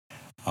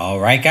All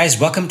right, guys,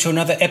 welcome to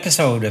another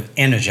episode of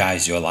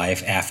Energize Your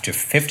Life After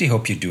 50.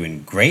 Hope you're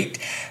doing great.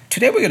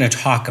 Today, we're going to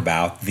talk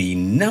about the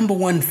number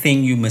one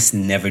thing you must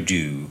never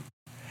do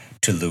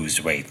to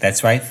lose weight.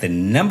 That's right, the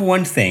number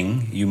one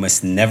thing you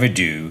must never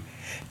do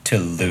to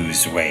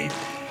lose weight.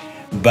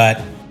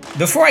 But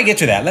before I get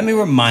to that, let me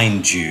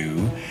remind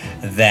you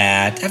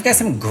that I've got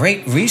some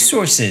great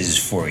resources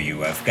for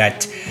you. I've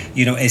got,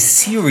 a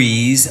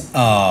series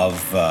of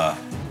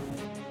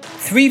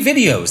 3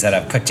 videos that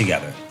I've put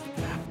together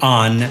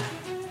on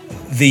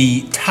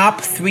the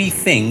top 3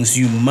 things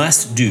you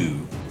must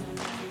do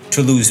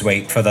to lose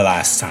weight for the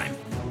last time.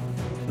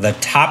 The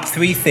top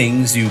 3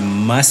 things you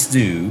must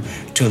do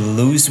to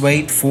lose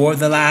weight for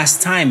the last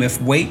time.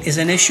 If weight is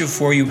an issue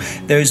for you,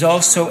 there's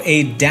also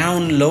a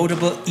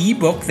downloadable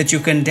ebook that you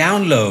can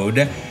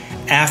download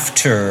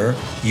after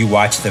you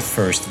watch the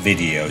first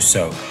video.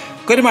 So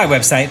go to my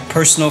website,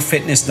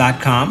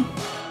 personalfitness.com,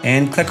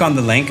 and click on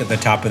the link at the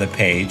top of the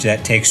page.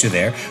 That takes you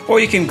there. Or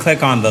you can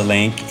click on the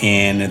link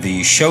in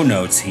the show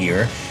notes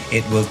here.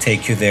 It will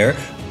take you there.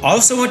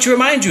 Also want to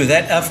remind you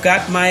that I've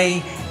got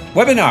my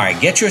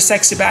webinar, Get Your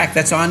Sexy Back,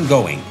 that's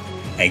ongoing.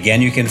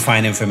 Again, you can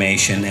find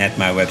information at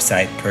my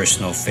website,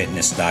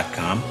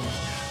 personalfitness.com.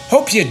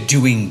 Hope you're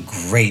doing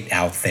great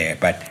out there.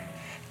 But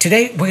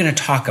today we're going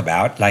to talk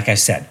about, like I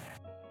said,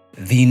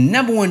 the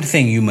number one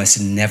thing you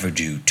must never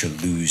do to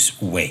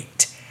lose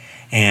weight.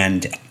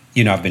 And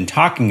I've been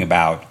talking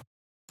about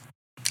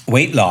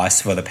weight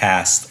loss for the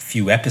past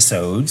few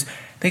episodes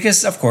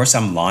because, of course,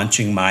 I'm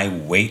launching my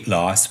Weight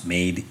Loss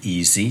Made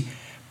Easy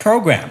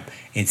program.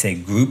 It's a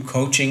group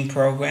coaching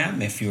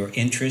program. If you're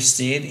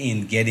interested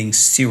in getting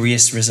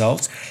serious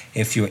results,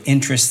 if you're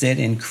interested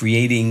in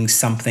creating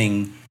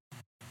something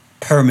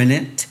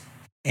permanent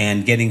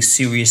and getting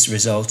serious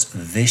results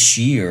this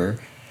year,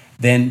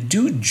 then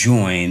do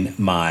join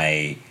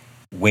my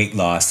Weight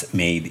Loss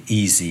Made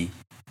Easy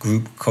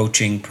group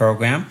coaching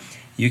program.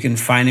 You can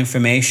find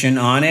information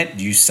on it.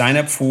 You sign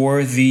up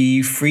for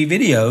the free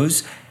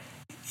videos.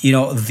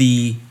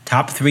 The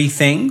top 3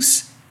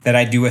 things that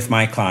I do with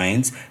my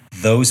clients,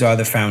 those are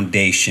the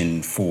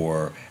foundation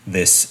for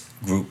this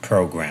group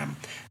program.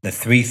 The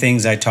 3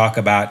 things I talk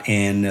about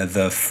in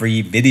the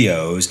free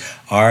videos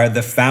are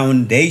the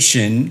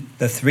foundation,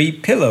 the 3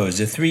 pillars,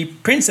 the 3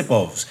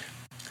 principles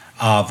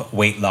of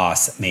Weight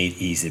Loss Made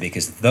Easy,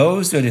 because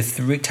those are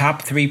the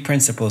top 3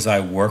 principles I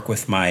work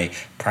with my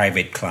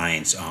private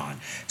clients on.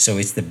 So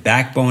it's the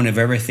backbone of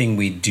everything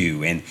we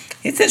do. And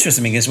it's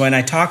interesting because when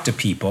I talk to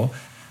people,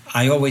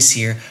 I always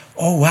hear,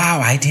 oh,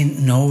 wow, I didn't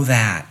know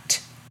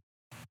that.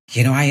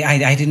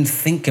 I didn't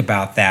think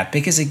about that,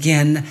 because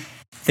again,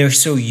 they're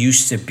so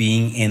used to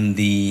being in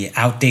the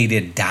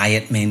outdated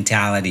diet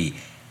mentality.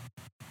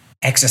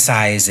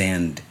 Exercise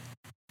and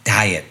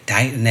diet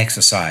and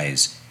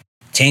exercise.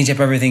 Change up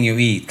everything you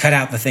eat. Cut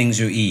out the things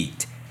you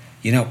eat.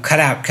 Cut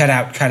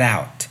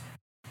out.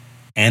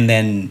 And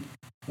then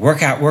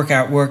work out.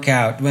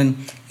 When,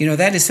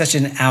 that is such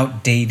an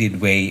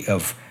outdated way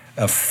of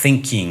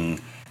thinking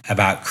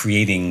about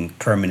creating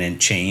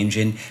permanent change.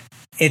 And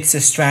it's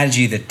a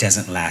strategy that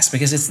doesn't last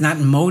because it's not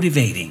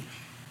motivating.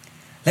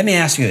 Let me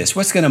ask you this.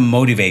 What's going to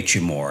motivate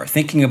you more?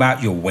 Thinking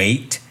about your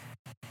weight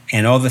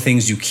and all the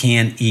things you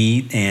can't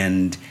eat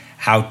and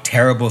how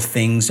terrible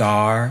things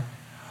are?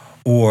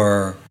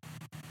 Or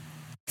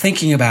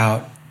thinking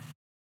about,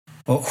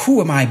 well,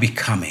 who am I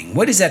becoming?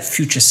 What is that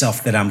future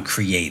self that I'm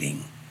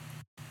creating?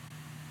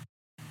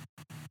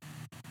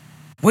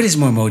 What is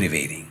more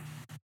motivating?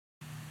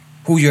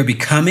 Who you're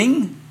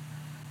becoming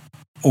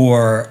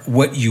or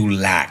what you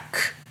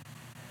lack?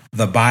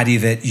 The body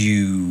that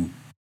you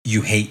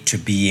hate to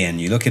be in.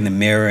 You look in the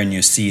mirror and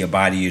you see a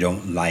body you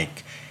don't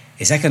like.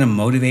 Is that going to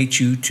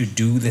motivate you to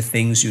do the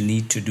things you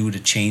need to do to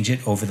change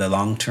it over the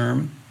long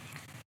term?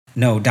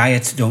 No,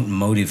 diets don't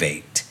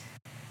motivate.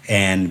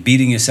 And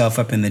beating yourself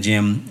up in the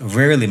gym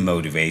rarely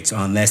motivates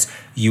unless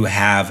you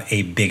have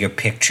a bigger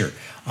picture,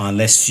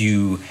 unless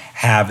you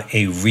have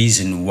a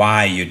reason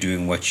why you're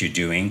doing what you're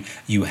doing.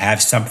 You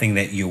have something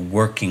that you're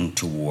working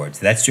towards.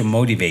 That's your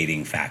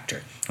motivating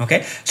factor.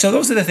 Okay, so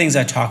those are the things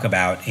I talk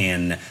about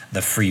in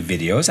the free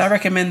videos. I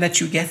recommend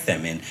that you get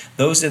them, and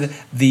those are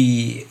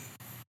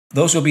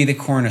those will be the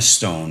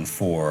cornerstone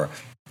for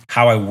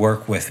how I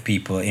work with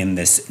people in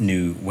this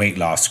new weight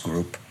loss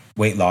group,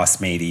 Weight Loss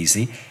Made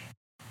Easy.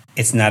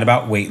 It's not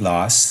about weight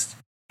loss.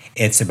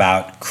 It's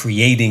about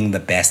creating the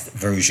best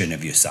version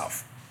of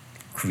yourself.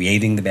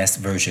 Creating the best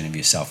version of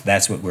yourself.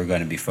 That's what we're going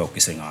to be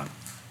focusing on.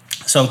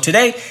 So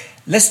today,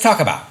 let's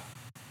talk about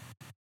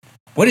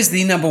what is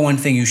the number one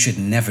thing you should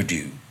never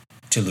do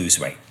to lose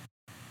weight.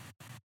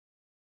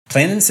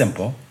 Plain and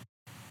simple,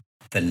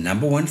 the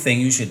number one thing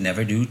you should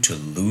never do to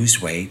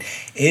lose weight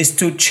is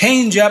to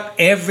change up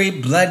every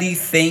bloody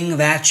thing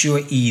that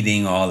you're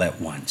eating all at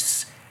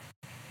once.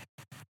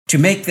 To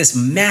make this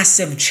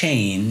massive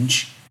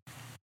change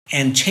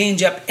and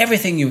change up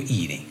everything you're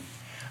eating,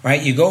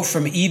 right? You go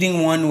from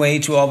eating one way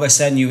to all of a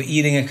sudden you're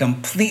eating a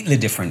completely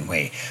different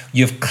way.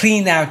 You've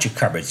cleaned out your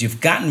cupboards.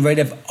 You've gotten rid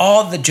of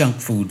all the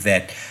junk food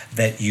that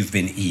you've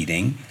been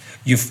eating.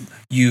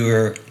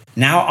 You're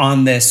now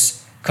on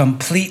this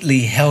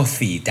completely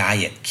healthy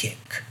diet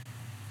kick.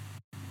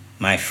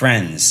 My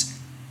friends,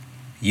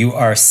 you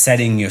are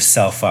setting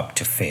yourself up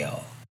to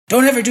fail.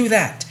 Don't ever do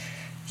that.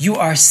 You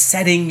are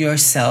setting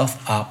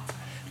yourself up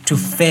to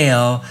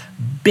fail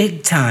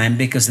big time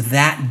because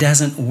that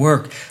doesn't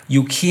work.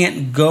 You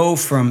can't go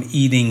from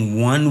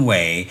eating one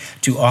way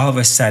to all of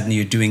a sudden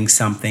you're doing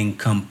something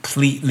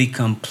completely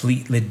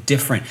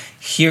different.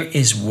 Here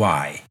is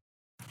why.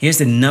 Here's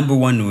the number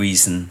one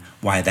reason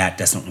why that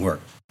doesn't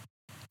work.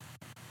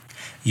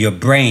 Your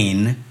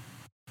brain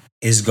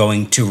is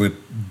going to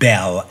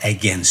rebel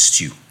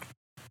against you.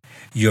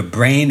 Your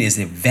brain is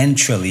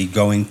eventually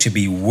going to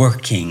be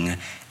working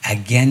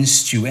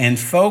against you. And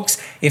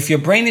folks, if your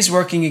brain is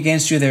working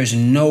against you, there's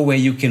no way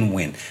you can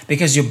win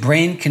because your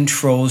brain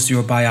controls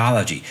your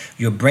biology.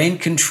 Your brain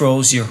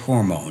controls your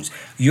hormones.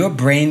 Your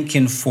brain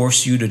can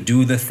force you to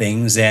do the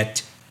things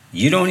that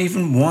you don't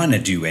even want to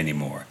do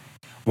anymore.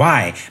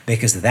 Why?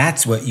 Because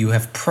that's what you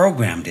have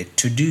programmed it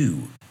to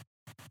do.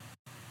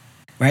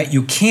 Right?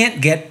 You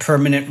can't get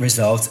permanent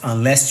results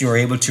unless you're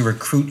able to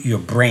recruit your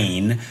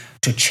brain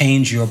to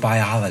change your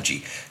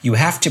biology. You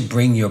have to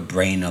bring your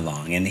brain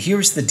along. And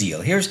here's the deal.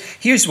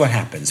 Here's what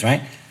happens,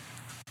 right?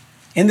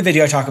 In the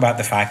video, I talk about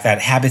the fact that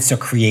habits are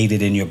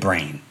created in your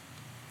brain.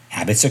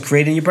 Habits are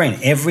created in your brain.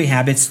 Every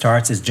habit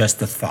starts as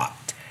just a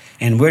thought.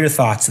 And where do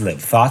thoughts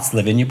live? Thoughts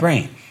live in your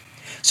brain.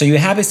 So your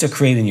habits are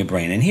created in your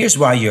brain. And here's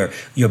why your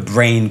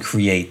brain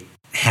create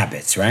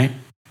habits, right?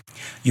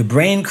 Your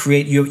brain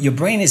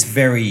is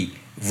very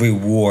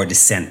reward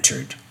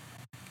centered.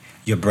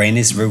 Your brain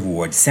is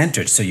reward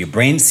centered. So your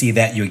brain see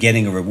that you're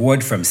getting a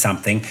reward from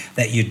something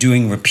that you're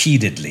doing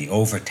repeatedly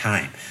over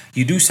time.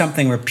 You do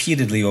something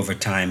repeatedly over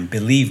time,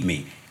 believe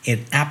me, it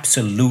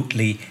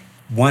absolutely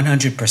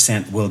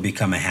 100% will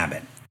become a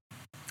habit.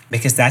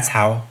 Because that's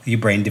how your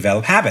brain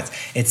develops habits.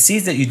 It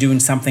sees that you're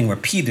doing something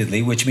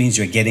repeatedly, which means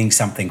you're getting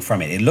something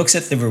from it. It looks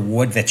at the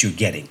reward that you're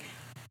getting,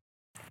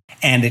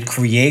 and it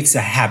creates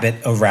a habit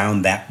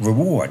around that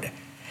reward.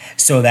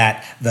 So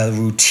that the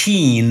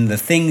routine, the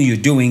thing you're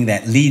doing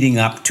that leading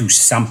up to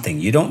something,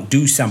 you don't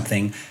do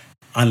something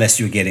unless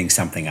you're getting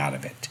something out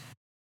of it.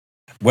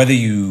 Whether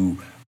you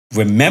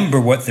remember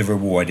what the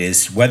reward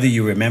is, whether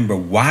you remember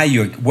what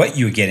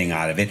you're getting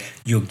out of it,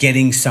 you're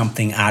getting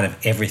something out of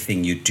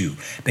everything you do.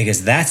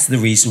 Because that's the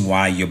reason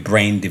why your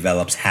brain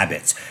develops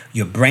habits.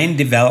 Your brain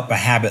develops a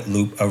habit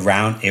loop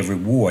around a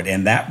reward,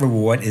 and that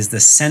reward is the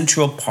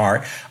central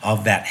part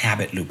of that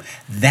habit loop.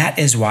 That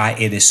is why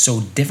it is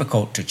so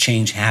difficult to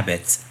change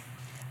habits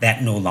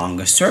that no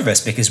longer serve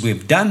us, because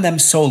we've done them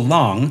so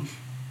long,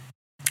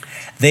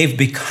 they've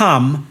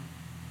become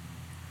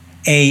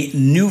a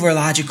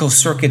neurological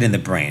circuit in the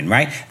brain,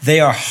 right? They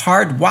are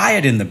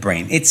hardwired in the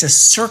brain. It's a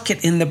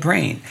circuit in the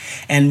brain.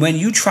 And when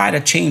you try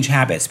to change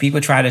habits, people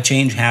try to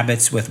change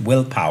habits with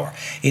willpower.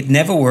 It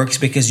never works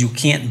because you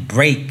can't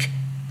break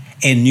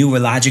a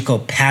neurological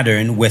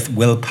pattern with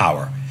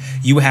willpower.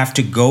 You have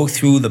to go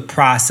through the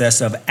process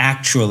of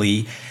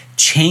actually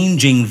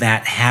changing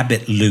that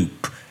habit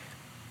loop,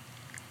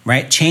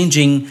 right?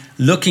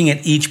 Looking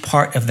at each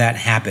part of that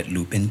habit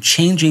loop and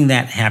changing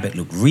that habit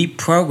loop,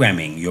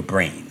 reprogramming your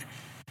brain.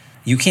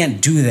 You can't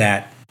do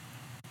that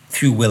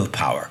through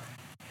willpower.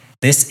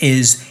 This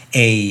is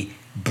a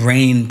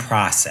brain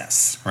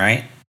process,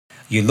 right?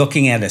 You're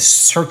looking at a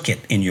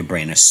circuit in your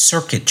brain, a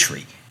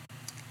circuitry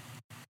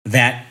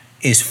that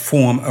is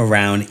formed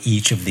around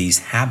each of these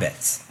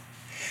habits.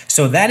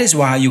 So that is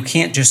why you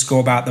can't just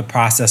go about the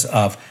process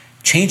of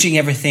changing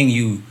everything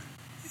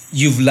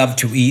you've loved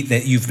to eat,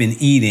 that you've been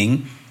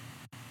eating,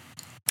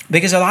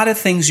 because a lot of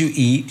things you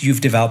eat,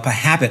 you've developed a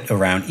habit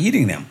around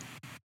eating them.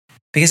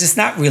 Because it's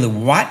not really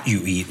what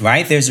you eat,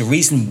 right? There's a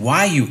reason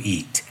why you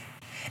eat.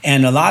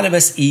 And a lot of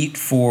us eat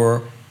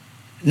for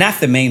not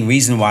the main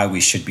reason why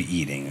we should be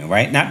eating,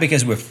 right? Not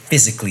because we're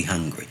physically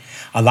hungry.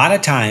 A lot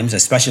of times,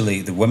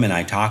 especially the women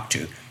I talk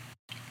to,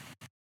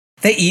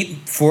 they eat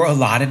for a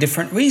lot of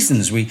different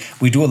reasons. We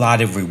do a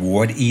lot of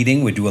reward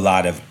eating. We do a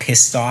lot of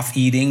pissed off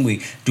eating.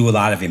 We do a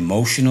lot of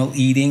emotional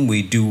eating.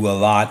 We do a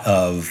lot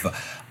of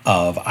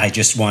I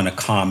just want to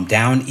calm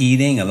down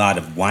eating, a lot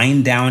of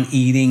wind down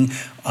eating,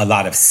 a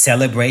lot of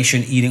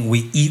celebration eating.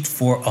 We eat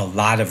for a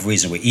lot of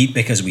reasons. We eat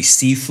because we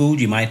see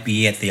food. You might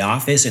be at the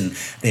office and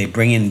they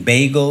bring in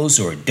bagels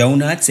or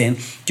donuts, and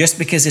just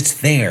because it's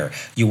there,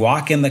 you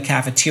walk in the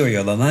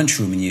cafeteria or the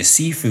lunchroom and you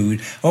see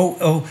food,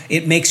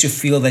 it makes you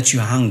feel that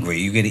you're hungry.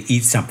 You're going to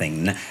eat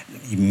something.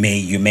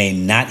 You may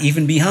not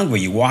even be hungry.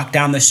 You walk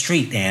down the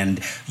street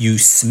and you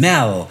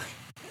smell,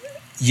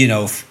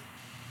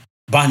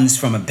 buns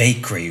from a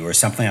bakery or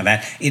something like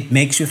that. It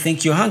makes you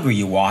think you're hungry.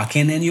 You walk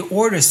in and you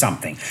order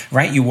something,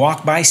 right? You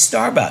walk by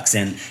Starbucks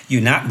and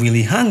you're not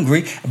really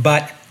hungry,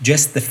 but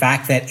just the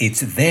fact that it's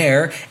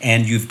there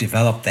and you've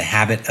developed the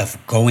habit of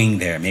going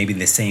there, maybe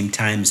the same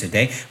times a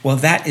day, well,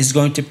 that is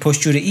going to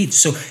push you to eat.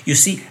 So you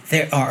see,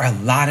 there are a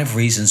lot of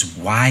reasons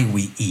why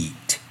we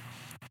eat.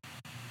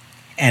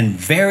 And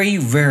very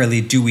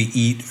rarely do we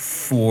eat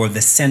for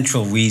the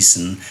central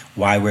reason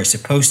why we're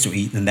supposed to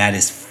eat, and that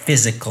is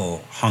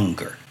physical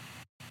hunger.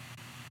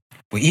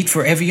 We eat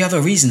for every other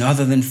reason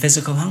other than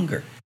physical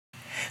hunger.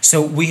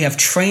 So we have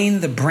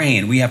trained the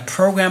brain, we have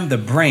programmed the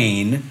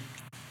brain,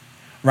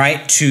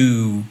 right,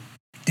 to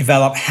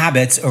develop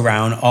habits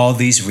around all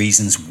these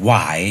reasons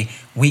why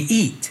we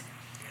eat.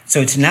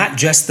 So it's not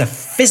just the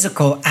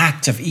physical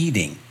act of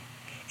eating,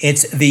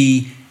 it's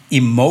the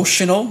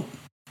emotional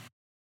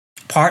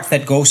part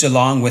that goes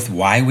along with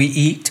why we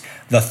eat,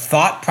 the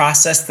thought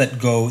process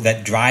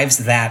that drives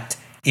that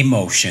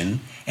emotion,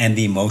 and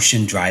the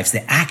emotion drives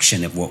the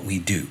action of what we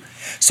do.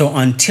 So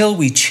until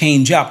we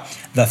change up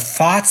the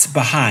thoughts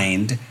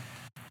behind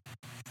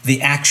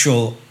the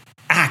actual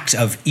act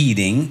of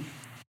eating,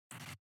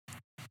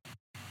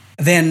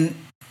 then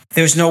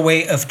there's no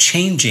way of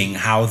changing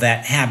how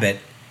that habit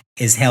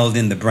is held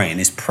in the brain,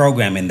 is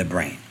programmed in the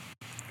brain.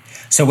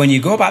 So when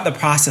you go about the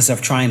process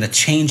of trying to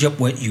change up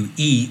what you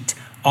eat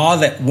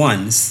all at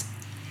once,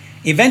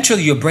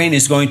 eventually your brain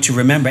is going to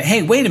remember,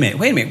 hey, wait a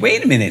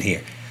minute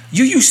here.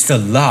 You used to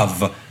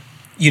love,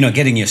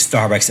 getting your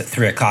Starbucks at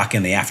 3 o'clock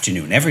in the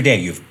afternoon. Every day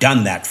you've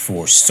done that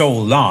for so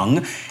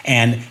long,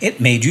 and it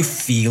made you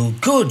feel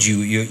good.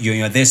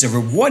 You there's a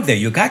reward there.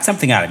 You got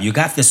something out of it. You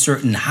got this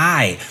certain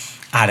high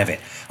out of it.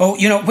 Oh,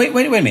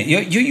 wait a minute.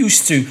 You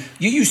used to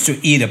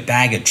eat a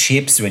bag of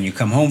chips when you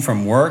come home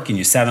from work and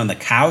you sat on the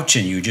couch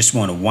and you just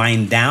want to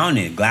wind down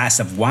in a glass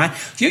of wine.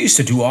 You used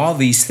to do all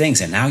these things,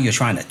 and now you're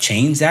trying to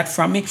change that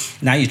from me.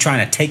 Now you're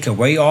trying to take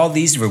away all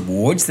these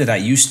rewards that I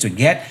used to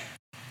get.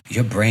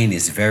 Your brain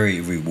is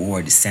very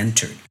reward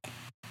centered.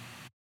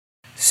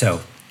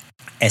 So,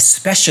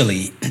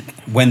 especially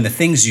when the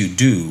things you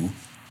do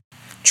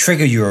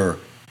trigger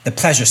the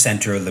pleasure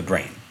center of the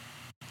brain.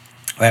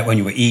 Right? When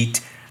you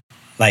eat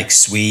like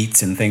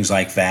sweets and things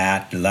like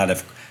that, a lot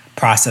of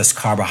processed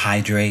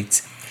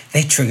carbohydrates,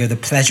 they trigger the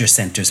pleasure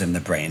centers in the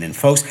brain. And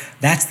folks,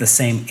 that's the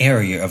same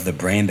area of the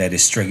brain that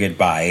is triggered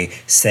by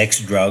sex,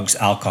 drugs,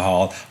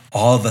 alcohol,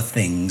 all the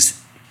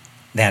things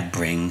that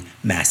bring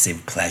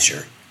massive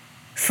pleasure.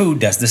 Food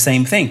does the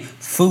same thing.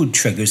 Food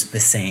triggers the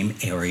same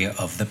area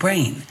of the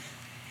brain.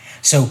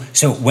 So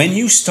when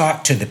you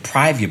start to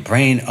deprive your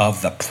brain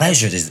of the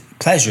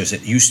pleasures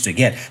it used to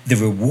get, the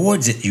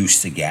rewards it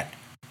used to get,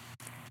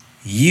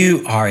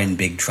 you are in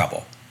big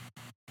trouble.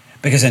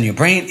 Because then your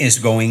brain is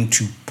going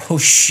to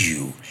push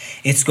you.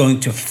 It's going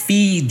to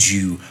feed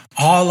you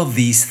all of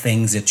these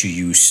things that you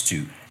used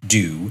to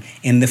do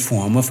in the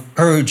form of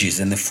urges,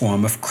 in the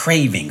form of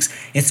cravings.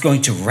 It's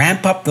going to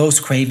ramp up those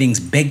cravings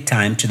big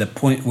time to the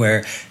point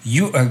where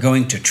you are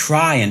going to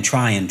try,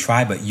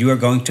 but you are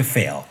going to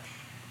fail.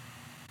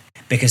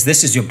 Because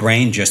this is your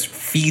brain just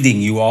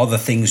feeding you all the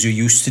things you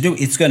used to do.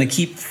 It's going to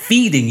keep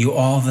feeding you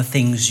all the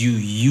things you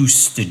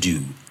used to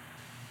do.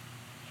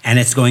 And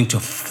it's going to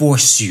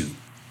force you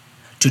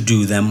to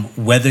do them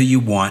whether you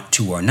want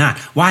to or not.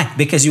 Why?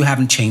 Because you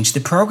haven't changed the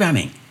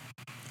programming.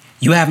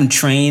 You haven't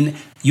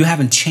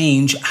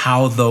changed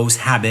how those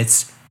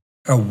habits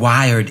are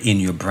wired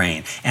in your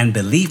brain. And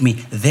believe me,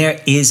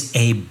 there is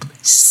a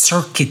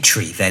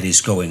circuitry that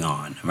is going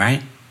on,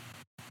 right?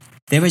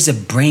 There is a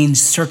brain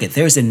circuit.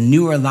 There is a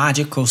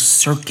neurological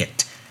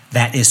circuit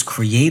that is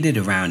created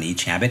around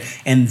each habit.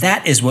 And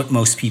that is what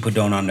most people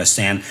don't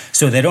understand.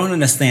 So they don't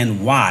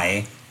understand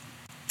why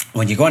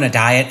when you go on a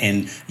diet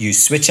and you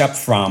switch up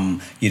from,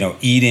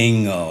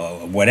 eating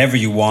whatever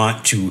you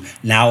want to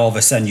now all of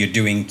a sudden you're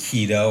doing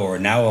keto, or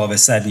now all of a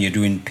sudden you're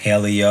doing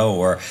paleo,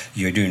 or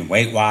you're doing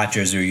Weight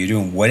Watchers, or you're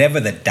doing whatever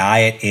the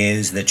diet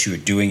is that you're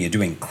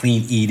doing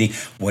clean eating,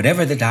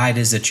 whatever the diet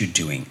is that you're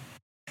doing.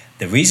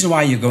 The reason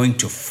why you're going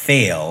to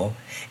fail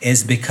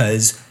is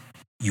because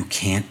you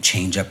can't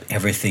change up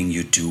everything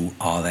you do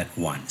all at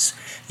once.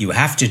 You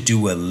have to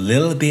do a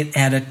little bit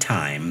at a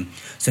time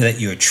so that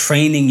you're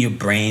training your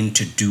brain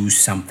to do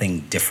something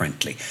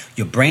differently.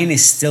 Your brain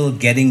is still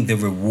getting the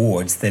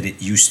rewards that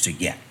it used to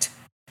get.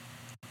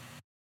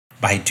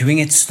 By doing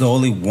it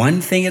slowly,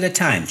 one thing at a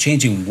time,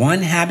 changing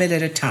one habit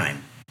at a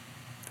time,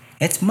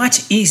 it's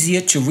much easier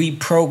to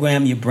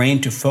reprogram your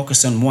brain to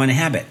focus on one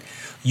habit.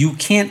 You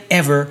can't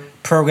ever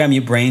program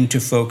your brain to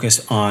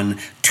focus on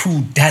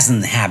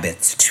 24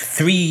 habits,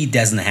 3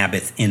 dozen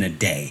habits in a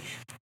day.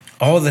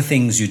 All the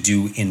things you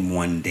do in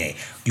one day.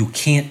 You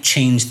can't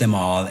change them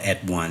all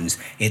at once.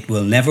 It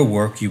will never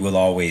work. You will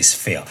always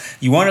fail.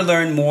 You want to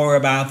learn more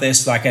about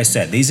this? Like I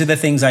said, these are the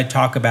things I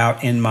talk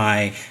about in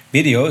my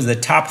videos. The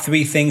top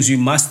 3 things you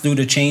must do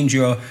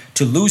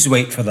to lose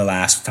weight for the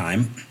last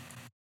time.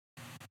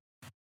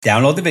 Get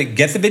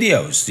the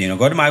videos.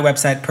 Go to my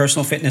website,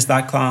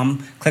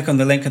 personalfitness.com. Click on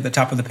the link at the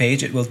top of the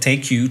page. It will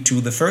take you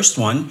to the first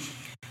one.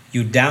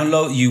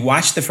 You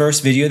watch the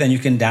first video, then you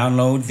can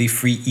download the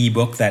free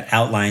ebook that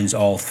outlines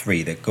all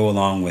 3 that go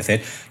along with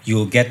it.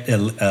 You'll get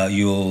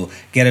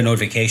a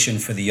notification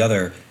for the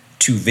other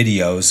 2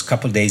 videos a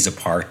couple of days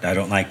apart. I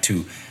don't like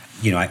to,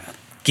 I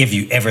give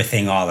you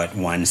everything all at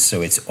once,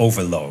 so it's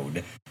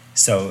overload.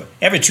 So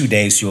every 2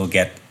 days you'll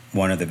get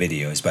one of the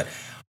videos. But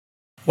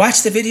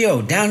watch the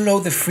video,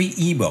 download the free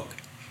ebook.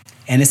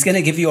 And it's going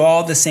to give you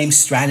all the same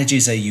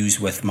strategies I use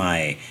with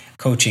my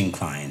coaching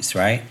clients,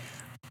 right?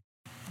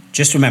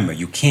 Just remember,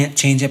 you can't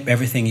change up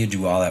everything you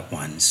do all at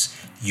once.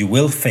 You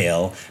will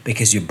fail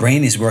because your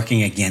brain is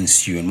working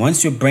against you. And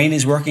once your brain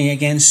is working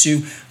against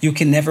you, you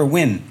can never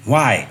win.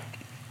 Why?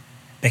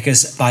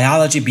 Because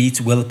biology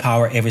beats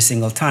willpower every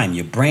single time.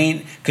 Your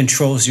brain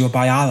controls your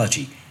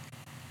biology.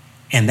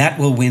 And that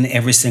will win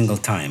every single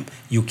time.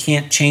 You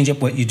can't change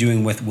up what you're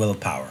doing with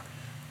willpower.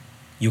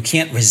 You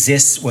can't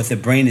resist what the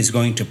brain is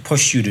going to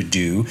push you to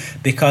do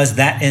because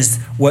that is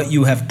what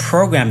you have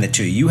programmed it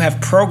to. You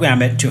have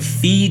programmed it to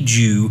feed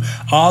you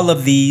all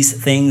of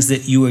these things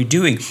that you are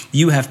doing.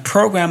 You have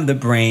programmed the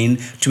brain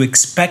to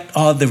expect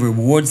all the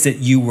rewards that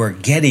you were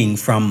getting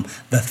from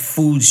the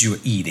foods you're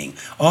eating.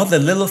 All the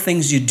little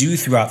things you do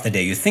throughout the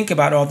day. You think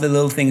about all the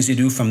little things you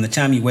do from the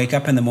time you wake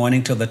up in the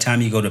morning till the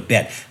time you go to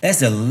bed.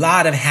 There's a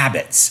lot of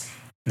habits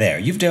there.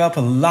 You've developed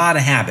a lot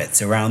of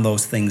habits around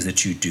those things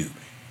that you do.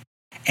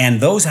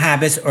 And those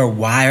habits are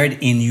wired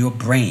in your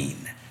brain,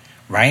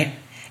 right?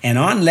 And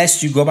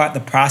unless you go about the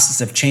process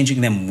of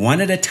changing them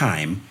one at a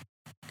time,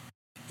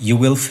 you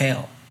will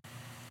fail.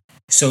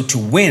 So to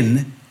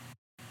win,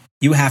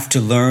 you have to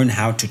learn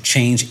how to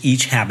change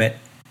each habit,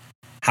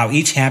 how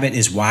each habit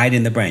is wired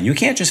in the brain. You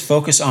can't just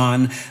focus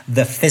on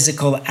the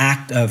physical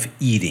act of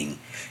eating.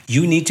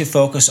 You need to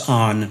focus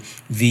on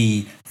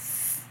the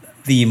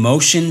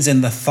emotions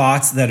and the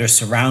thoughts that are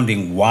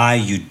surrounding why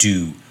you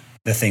do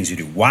the things you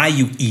do, why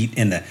you eat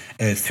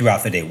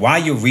throughout the day, why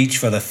you reach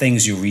for the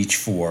things you reach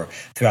for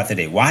throughout the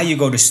day, why you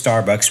go to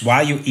Starbucks,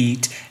 why you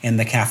eat in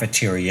the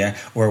cafeteria,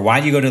 or why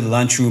you go to the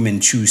lunchroom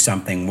and choose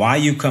something, why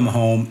you come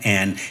home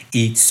and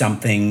eat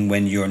something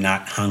when you're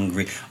not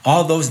hungry,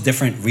 all those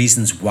different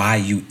reasons why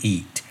you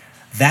eat.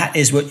 That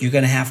is what you're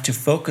going to have to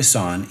focus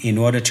on in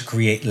order to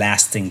create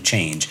lasting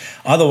change.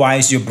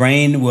 Otherwise, your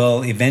brain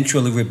will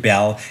eventually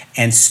rebel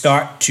and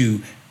start to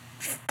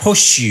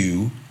push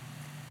you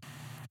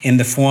in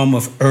the form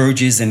of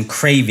urges and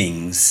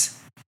cravings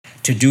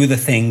to do the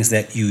things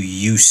that you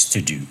used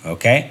to do,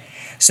 okay?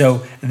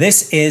 So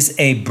this is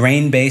a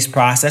brain-based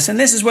process, and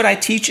this is what I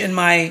teach in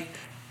my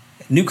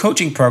new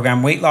coaching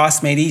program, Weight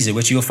Loss Made Easy,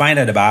 which you'll find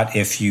out about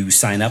if you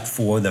sign up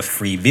for the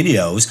free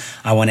videos.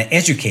 I want to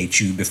educate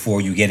you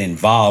before you get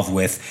involved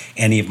with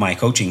any of my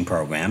coaching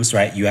programs,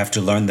 right? You have to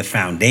learn the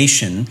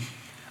foundation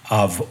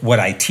of what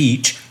I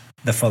teach,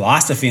 the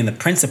philosophy and the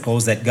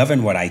principles that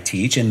govern what I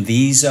teach. And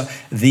these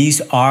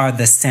are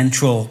the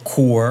central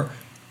core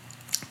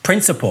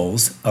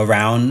principles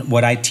around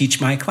what I teach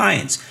my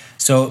clients.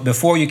 So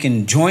before you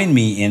can join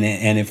me in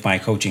any of my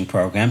coaching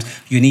programs,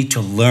 you need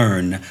to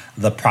learn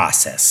the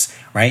process,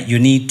 right? You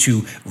need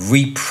to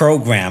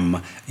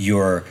reprogram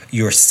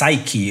your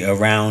psyche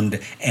around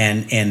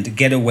and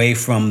get away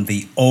from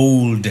the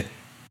old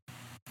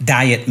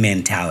diet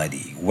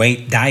mentality,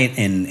 diet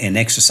and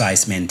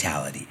exercise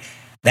mentality.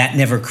 That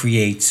never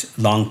creates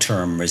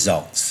long-term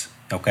results,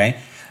 okay?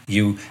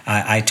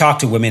 I talk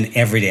to women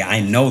every day. I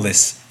know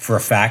this for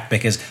a fact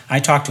because I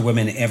talk to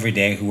women every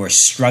day who are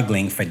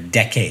struggling for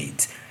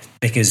decades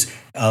because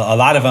a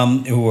lot of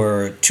them who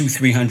are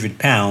 200-300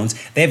 pounds,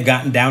 they've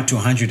gotten down to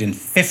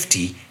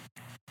 150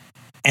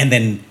 and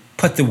then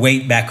put the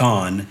weight back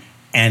on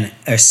and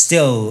are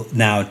still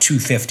now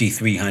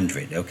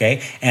 250-300,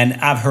 okay? And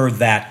I've heard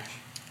that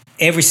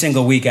every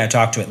single week. I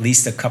talk to at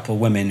least a couple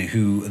of women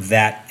who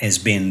that has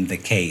been the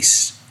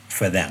case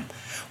for them.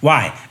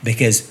 Why?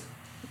 Because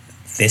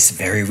this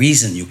very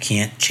reason, you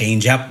can't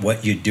change up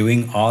what you're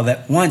doing all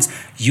at once.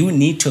 You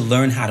need to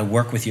learn how to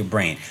work with your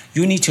brain.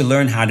 You need to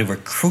learn how to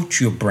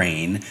recruit your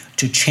brain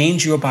to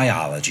change your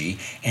biology,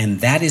 and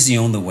that is the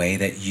only way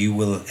that you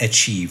will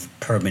achieve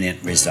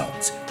permanent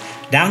results.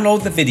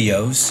 Download the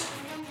videos,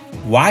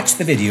 watch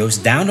the videos,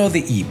 download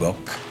the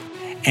ebook,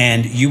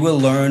 and you will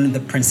learn the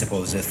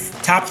principles, the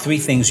top 3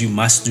 things you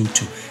must do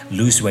to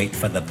lose weight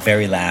for the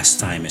very last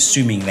time,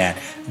 assuming that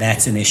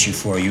that's an issue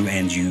for you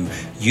and you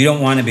don't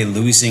want to be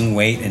losing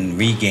weight and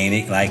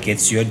regaining it like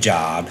it's your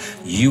job.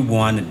 You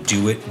want to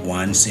do it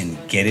once and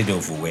get it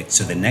over with.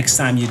 So the next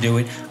time you do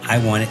it, I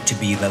want it to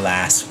be the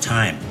last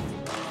time.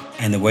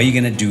 And the way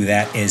you're going to do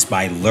that is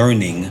by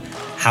learning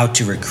how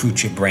to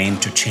recruit your brain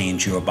to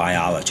change your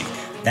biology.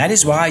 That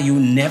is why you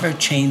never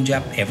change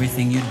up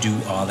everything you do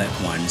all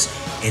at once.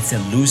 It's a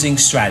losing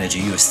strategy.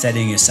 You're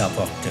setting yourself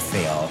up to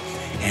fail,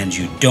 and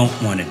you don't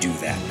want to do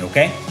that,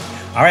 okay?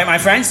 All right, my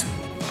friends,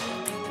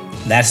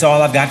 that's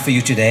all I've got for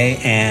you today.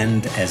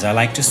 And as I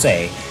like to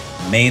say,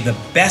 may the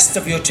best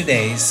of your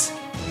todays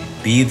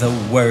be the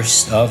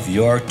worst of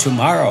your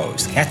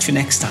tomorrows. Catch you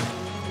next time.